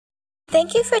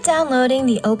Thank you for downloading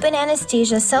the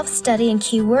OpenAnesthesia Self-Study and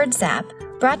Keywords app,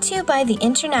 brought to you by the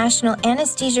International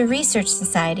Anesthesia Research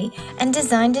Society and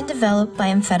designed and developed by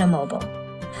InfettaMobile.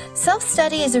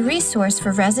 Self-Study is a resource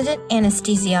for resident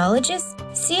anesthesiologists,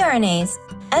 CRNAs,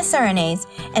 sRNAs,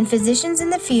 and physicians in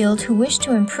the field who wish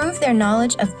to improve their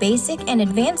knowledge of basic and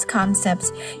advanced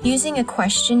concepts using a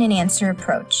question-and-answer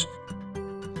approach.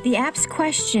 The app's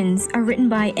questions are written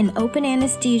by an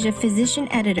OpenAnesthesia physician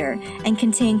editor and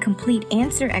contain complete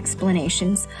answer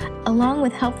explanations, along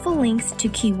with helpful links to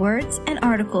keywords and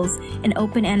articles in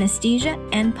OpenAnesthesia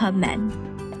and PubMed.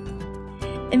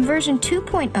 In version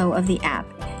 2.0 of the app,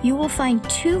 you will find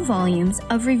 2 volumes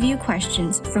of review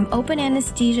questions from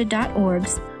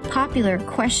OpenAnesthesia.org's popular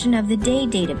Question of the Day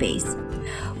database.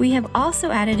 We have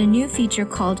also added a new feature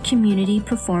called Community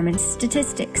Performance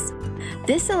Statistics.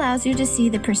 This allows you to see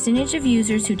the percentage of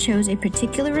users who chose a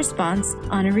particular response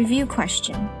on a review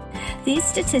question. These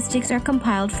statistics are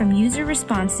compiled from user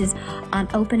responses on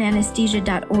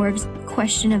OpenAnesthesia.org's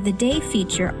Question of the Day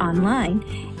feature online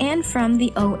and from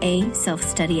the OA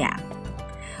Self-Study app.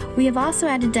 We have also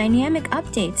added dynamic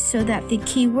updates so that the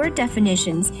keyword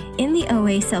definitions in the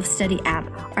OA Self-Study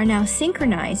app are now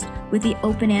synchronized with the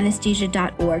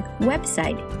OpenAnesthesia.org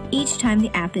website each time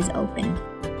the app is open.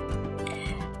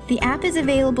 The app is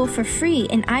available for free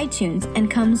in iTunes and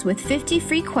comes with 50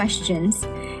 free questions,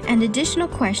 and additional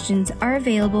questions are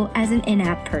available as an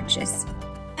in-app purchase.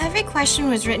 Every question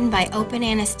was written by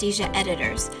OpenAnesthesia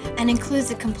editors and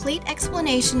includes a complete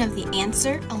explanation of the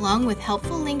answer along with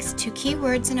helpful links to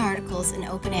keywords and articles in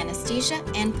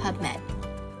OpenAnesthesia and PubMed.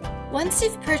 Once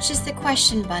you've purchased the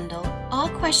question bundle, all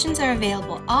questions are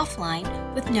available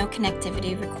offline with no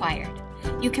connectivity required.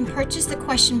 You can purchase the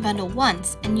question bundle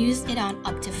once and use it on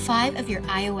up to 5 of your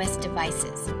iOS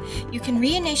devices. You can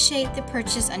reinitiate the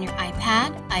purchase on your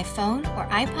iPad, iPhone, or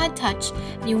iPod Touch,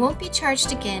 and you won't be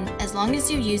charged again as long as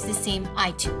you use the same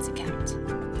iTunes account.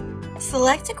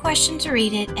 Select a question to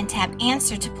read it and tap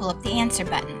Answer to pull up the answer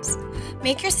buttons.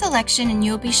 Make your selection and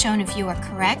you'll be shown if you are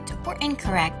correct or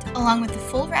incorrect, along with the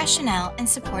full rationale and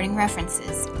supporting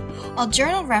references. All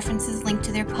journal references link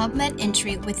to their PubMed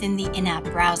entry within the in-app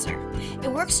browser.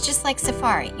 It works just like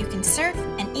Safari. You can surf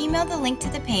and email the link to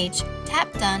the page,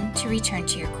 tap Done to return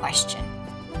to your question.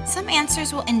 Some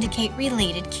answers will indicate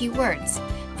related keywords.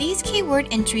 These keyword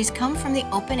entries come from the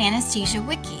OpenAnesthesia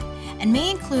Wiki and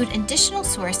may include additional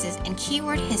sources and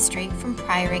keyword history from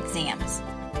prior exams.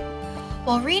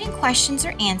 While reading questions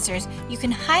or answers, you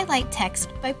can highlight text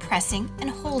by pressing and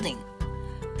holding.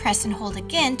 Press and hold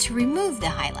again to remove the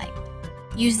highlight.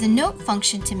 Use the note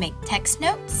function to make text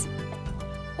notes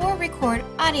or record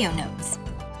audio notes.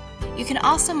 You can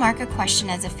also mark a question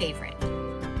as a favorite.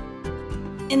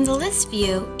 In the list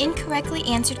view, incorrectly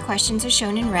answered questions are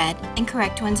shown in red and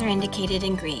correct ones are indicated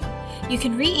in green. You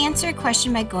can re-answer a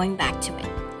question by going back to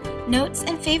it. Notes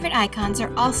and favorite icons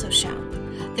are also shown.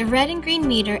 The red and green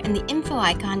meter and the info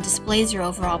icon displays your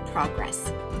overall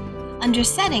progress. Under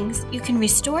Settings, you can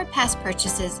restore past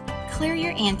purchases, clear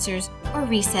your answers, or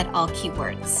reset all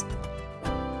keywords.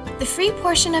 The free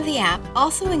portion of the app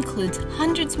also includes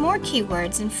hundreds more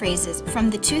keywords and phrases from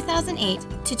the 2008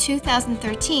 to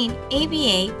 2013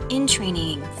 ABA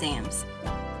in-training exams.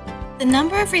 The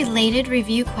number of related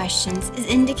review questions is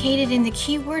indicated in the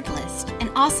keyword list and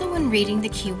also when reading the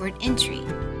keyword entry.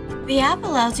 The app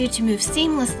allows you to move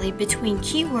seamlessly between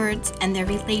keywords and their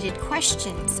related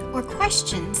questions, or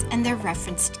questions and their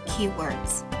referenced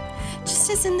keywords. Just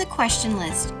as in the question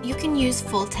list, you can use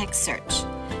full text search.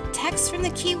 Text from the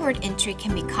keyword entry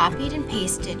can be copied and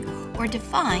pasted or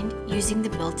defined using the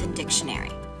built-in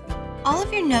dictionary. All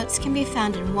of your notes can be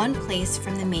found in one place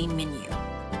from the main menu.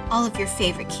 All of your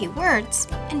favorite keywords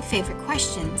and favorite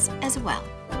questions as well.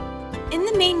 In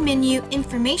the main menu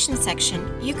information section,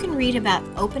 you can read about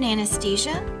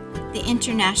OpenAnesthesia, the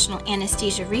International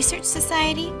Anesthesia Research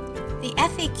Society, the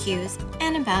FAQs,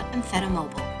 and about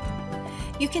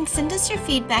InfettaMobile. You can send us your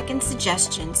feedback and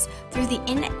suggestions through the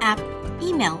in-app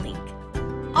email link.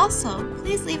 Also,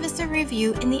 please leave us a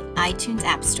review in the iTunes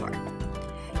App Store.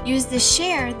 Use the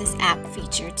Share this app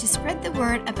feature to spread the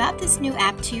word about this new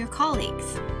app to your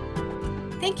colleagues.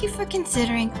 Thank you for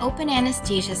considering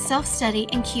OpenAnesthesia Self-Study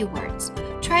and Keywords.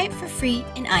 Try it for free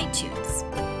in iTunes.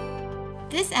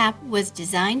 This app was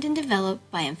designed and developed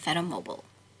by InfettaMobile.